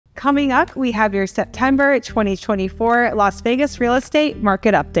Coming up, we have your September 2024 Las Vegas real estate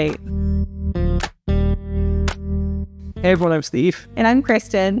market update. Hey everyone, I'm Steve. And I'm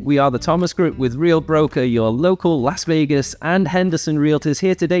Kristen. We are the Thomas Group with Real Broker, your local Las Vegas and Henderson realtors,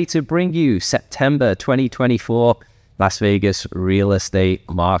 here today to bring you September 2024 Las Vegas real estate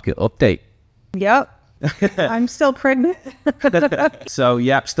market update. Yep. I'm still pregnant. So,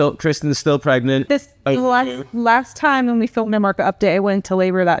 yep, Kristen's still pregnant. This last time when we filmed the market update, I went into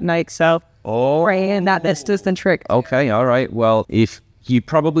labor that night, so praying that this doesn't trick. Okay, all right. Well, if you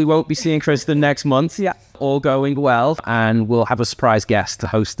probably won't be seeing Kristen next month. Yeah. All going well, and we'll have a surprise guest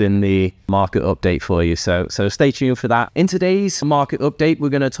hosting the market update for you. So stay tuned for that. In today's market update, we're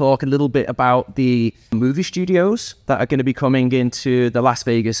going to talk a little bit about the movie studios that are going to be coming into the Las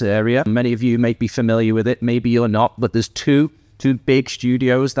Vegas area. Many of you may be familiar with it, maybe you're not, but there's two big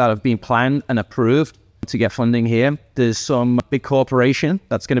studios that have been planned and approved to get funding here. There's some big corporation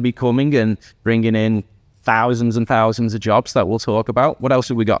that's going to be coming and bringing in thousands and thousands of jobs that we'll talk about. What else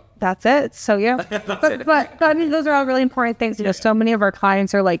have we got? That's it. So yeah, but I mean, those are all really important things. You know, so many of our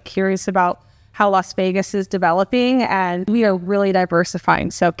clients are like curious about how Las Vegas is developing, and we are really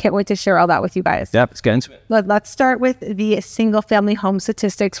diversifying. So can't wait to share all that with you guys. Yeah, let's get into it. Let's start with the single family home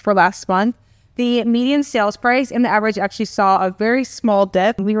statistics for last month. The median sales price and the average actually saw a very small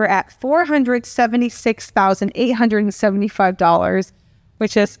dip. We were at $476,875.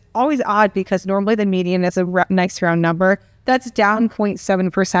 which is always odd because normally the median is a nice round number. That's down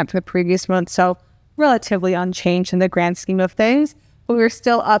 0.7% from the previous month, so relatively unchanged in the grand scheme of things. But we were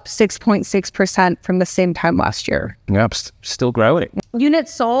still up 6.6% from the same time last year. Yep, still growing.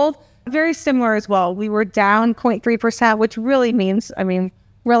 Units sold, very similar as well. We were down 0.3%, which really means, I mean,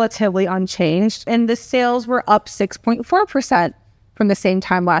 relatively unchanged. And the sales were up 6.4% from the same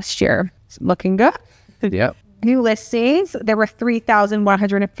time last year. It's looking good. Yep. New listings, there were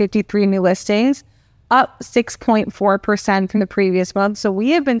 3,153 new listings, up 6.4% from the previous month. So we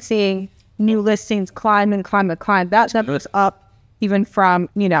have been seeing new listings climb and climb and climb. That number's up even from,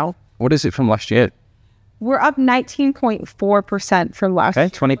 you know. What is it from last year? We're up 19.4% from last year.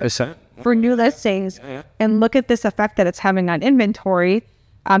 20%. For new listings. Yeah. And look at this effect that it's having on inventory.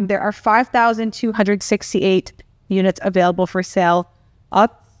 There are 5,268 units available for sale,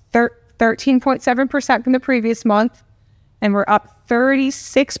 up 13.7% from the previous month, and we're up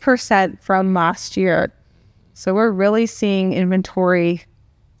 36% from last year. So we're really seeing inventory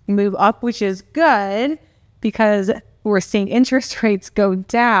move up, which is good because we're seeing interest rates go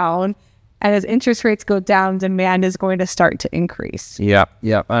down, and as interest rates go down, demand is going to start to increase. Yeah,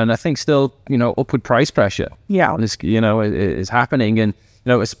 and I think still, upward price pressure. Yeah, is happening, and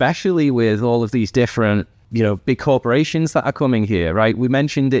especially with all of these different big corporations that are coming here, right? We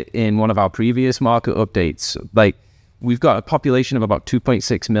mentioned it in one of our previous market updates. Like, we've got a population of about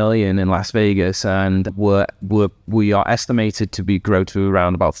 2.6 million in Las Vegas, and we are estimated to grow to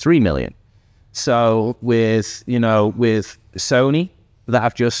around about 3 million. So with Sony that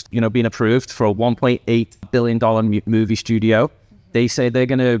have just been approved for a $1.8 billion movie studio, they say they're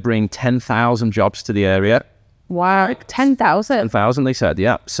going to bring 10,000 jobs to the area. Wow, 10,000. 10,000, they said,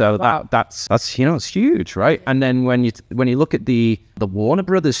 yeah. So wow. that's it's huge, right? And then when you look at the Warner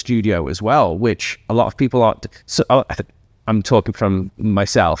Brothers studio as well, which a lot of people are. So I'm talking from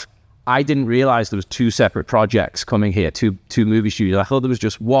myself. I didn't realize there was two separate projects coming here, two movie studios. I thought there was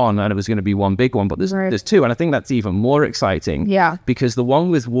just one, and it was going to be one big one, but there's two, and I think that's even more exciting. Yeah. Because the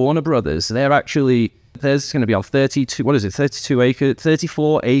one with Warner Brothers, there's going to be on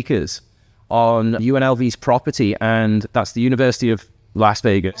 34 acres. On UNLV's property, and that's the University of Las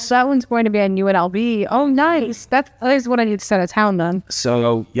Vegas. So that one's going to be on UNLV. Oh, nice. That is what I need to side of town then.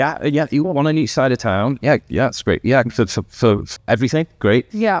 So yeah, you want on each side of town. Yeah, it's great. Yeah, for everything, great.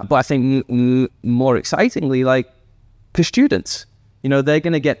 Yeah. But I think more excitingly, like for students, they're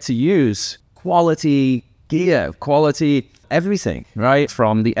going to get to use quality gear, quality everything, right?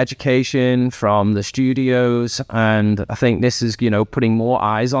 From the education, from the studios, and I think this is, putting more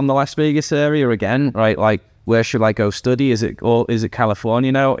eyes on the Las Vegas area again, right? Like, where should I go study? Is it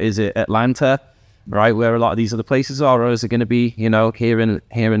California now? Is it Atlanta, right? Where a lot of these other places are, or is it going to be, here in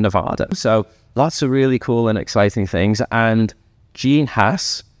Nevada? So lots of really cool and exciting things. And Gene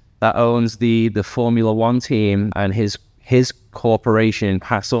Haas, that owns the Formula One team, and his corporation,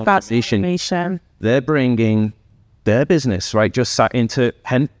 Haas Automation, they're bringing their business, right, just sat into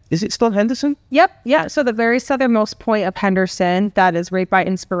is it still Henderson? Yep, yeah. So the very southernmost point of Henderson, that is right by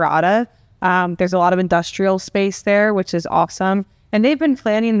Inspirada. There's a lot of industrial space there, which is awesome. And they've been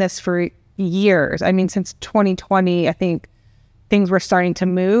planning this for years. I mean, since 2020, I think things were starting to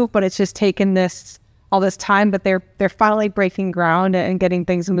move, but it's just taken this all this time, but they're finally breaking ground and getting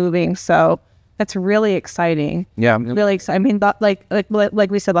things moving. So that's really exciting. Yeah, really exciting. I mean, like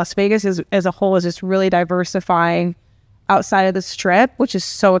we said, Las Vegas as a whole is just really diversifying outside of the Strip, which is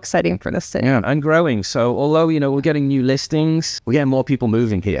so exciting for the city. Yeah, and growing. So although, you know, we're getting new listings, we're getting more people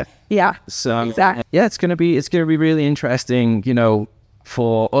moving here. Yeah, so exactly. Yeah, it's gonna be really interesting, you know,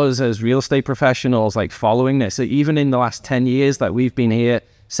 for us as real estate professionals, like following this. So even in the last 10 years that we've been here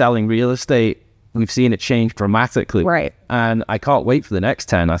selling real estate, we've seen it change dramatically. Right. And I can't wait for the next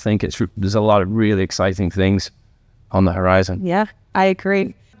 10. I think there's a lot of really exciting things on the horizon. Yeah, I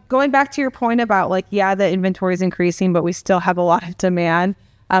agree. Going back to your point about like, yeah, the inventory is increasing, but we still have a lot of demand.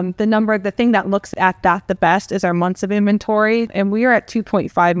 The thing that looks at that the best is our months of inventory. And we are at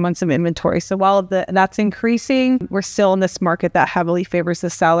 2.5 months of inventory. So while that's increasing, we're still in this market that heavily favors the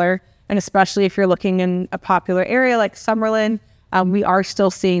seller. And especially if you're looking in a popular area like Summerlin, we are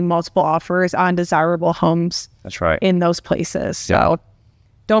still seeing multiple offers on desirable homes. That's right. In those places. Yeah. So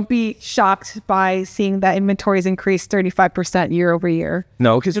don't be shocked by seeing that inventory has increased 35% year over year.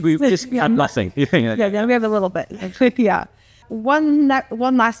 No, because we just had nothing. Yeah, we have a little bit. Yeah. One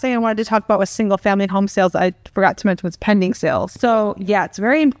last thing I wanted to talk about was single family home sales. I forgot to mention was pending sales. So yeah, it's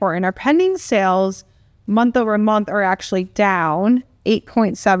very important. Our pending sales month over month are actually down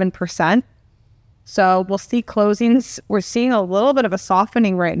 8.7%. So we'll see closings. We're seeing a little bit of a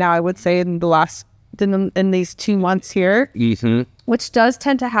softening right now, I would say, in these 2 months here, which does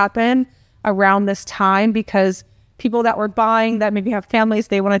tend to happen around this time because people that were buying that maybe have families,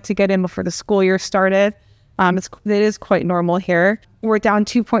 they wanted to get in before the school year started. It is quite normal here. We're down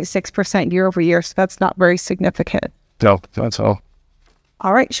 2.6% year over year, so that's not very significant. No, that's all.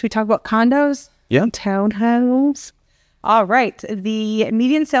 All right, should we talk about condos? Yeah. Townhomes? All right, the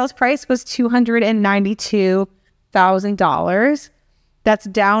median sales price was $292,000. That's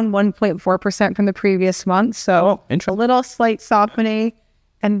down 1.4% from the previous month. So a little slight softening.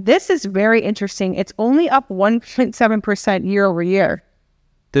 And this is very interesting. It's only up 1.7% year over year.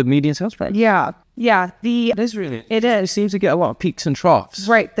 The median sales price? Yeah. Yeah. It is really. It is. It seems to get a lot of peaks and troughs.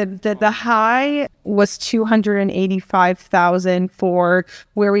 Right. The high was 285,000 for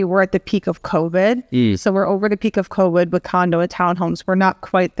where we were at the peak of COVID. So we're over the peak of COVID with condo and townhomes. We're not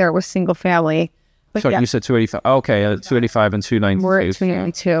quite there with single family. But sorry, you said 285. Okay, 285 and 292. We're at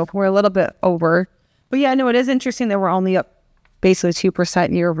 292. We're a little bit over. But yeah, no, it is interesting that we're only up basically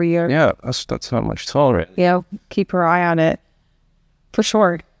 2% year over year. Yeah, that's not much at all, really. Yeah, keep our eye on it. For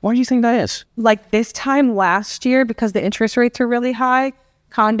sure. Why do you think that is? Like this time last year, because the interest rates are really high,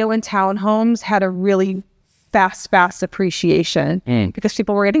 condo and townhomes had a really fast appreciation because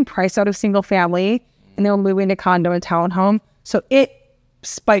people were getting priced out of single family and they were moving to condo and townhome. So it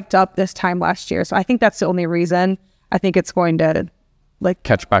spiked up this time last year. So I think that's the only reason. I think it's going to like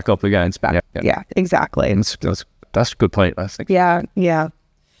catch back up again. Yeah, exactly. That's a good point, I think. Yeah.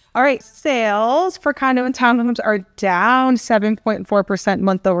 All right, sales for condo and townhomes are down 7.4%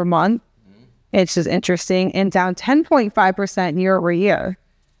 month over month. It's just interesting, and down 10.5% year over year.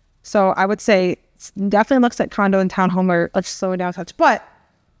 So I would say it definitely looks like condo and townhome are slowing down a touch, but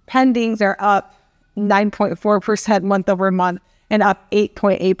pendings are up 9.4% month over month and up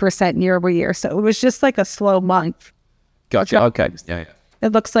 8.8% year over year. So it was just like a slow month. Gotcha. Okay. Yeah.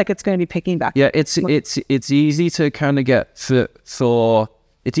 It looks like it's going to be picking back. Yeah, it's easy to kind of get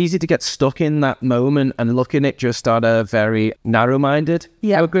it's easy to get stuck in that moment and look at it just at a very narrow-minded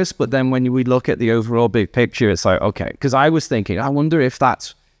focus. But then when we look at the overall big picture, it's like, okay, because I was thinking, I wonder if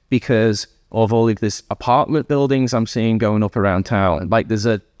that's because of all of this apartment buildings I'm seeing going up around town. Like there's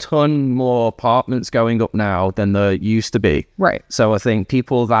a ton more apartments going up now than there used to be. Right. So I think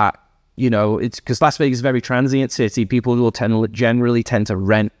people that, you know, it's because Las Vegas is a very transient city. People will generally tend to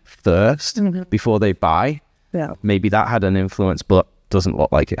rent first before they buy. Yeah. Maybe that had an influence, but doesn't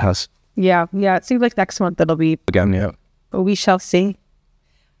look like it has. Yeah. It seems like next month it'll be again. Yeah. But we shall see.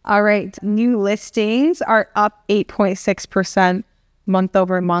 All right. New listings are up 8.6% month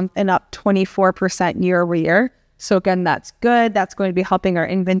over month and up 24% year over year. So again, that's good. That's going to be helping our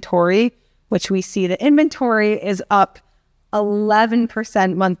inventory, which we see the inventory is up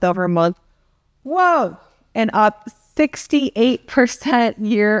 11% month over month. Whoa. And up 68%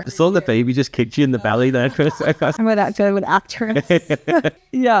 year. I thought the baby just kicked you in the belly there for a second. I'm that good with actress.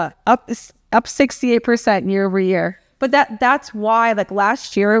 Yeah. Up 68% year over year. But that's why like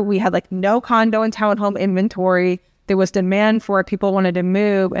last year we had like no condo and townhome inventory. There was demand for it. People wanted to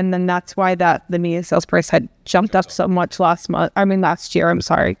move. And then that's why the median sales price had jumped up so much last year. I'm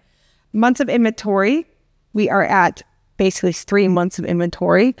sorry. Months of inventory. We are at basically 3 months of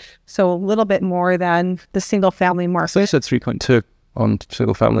inventory. So a little bit more than the single family market. So you said 3.2 on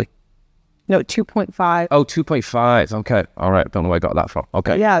single family. No, 2.5. Oh, 2.5. Okay. All right. Don't know where I got that from.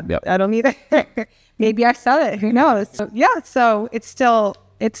 Okay. Yeah, Yep. I don't either. Maybe I said it. Who knows? So, yeah, so it's still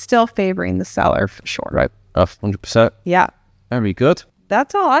favoring the seller for sure. Right. 100%. Yeah, Very good.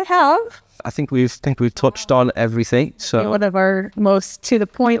 that's all I have. I think we've touched on everything. So, One of our most to the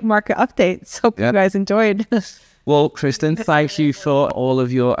point market updates. Hope you guys enjoyed. well, Kristen, thank you for all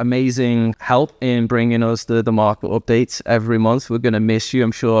of your amazing help in bringing us the market updates every month. We're going to miss you.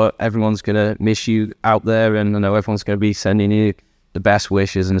 I'm sure everyone's going to miss you out there, and I know everyone's going to be sending you the best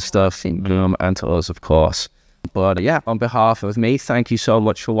wishes and stuff, and to us, of course. But yeah, on behalf of me, thank you so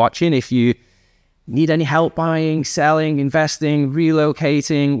much for watching. If you need any help buying, selling, investing,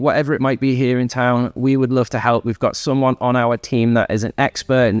 relocating, whatever it might be here in town, we would love to help. We've got someone on our team that is an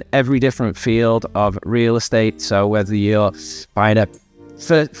expert in every different field of real estate. So whether you're buying a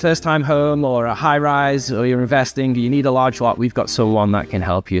first-time home or a high-rise, or you're investing, you need a large lot, we've got someone that can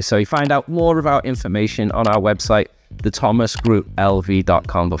help you. So you find out more of our information on our website,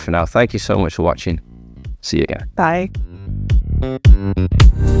 thethomasgrouplv.com. But for now, thank you so much for watching. See you again. Bye.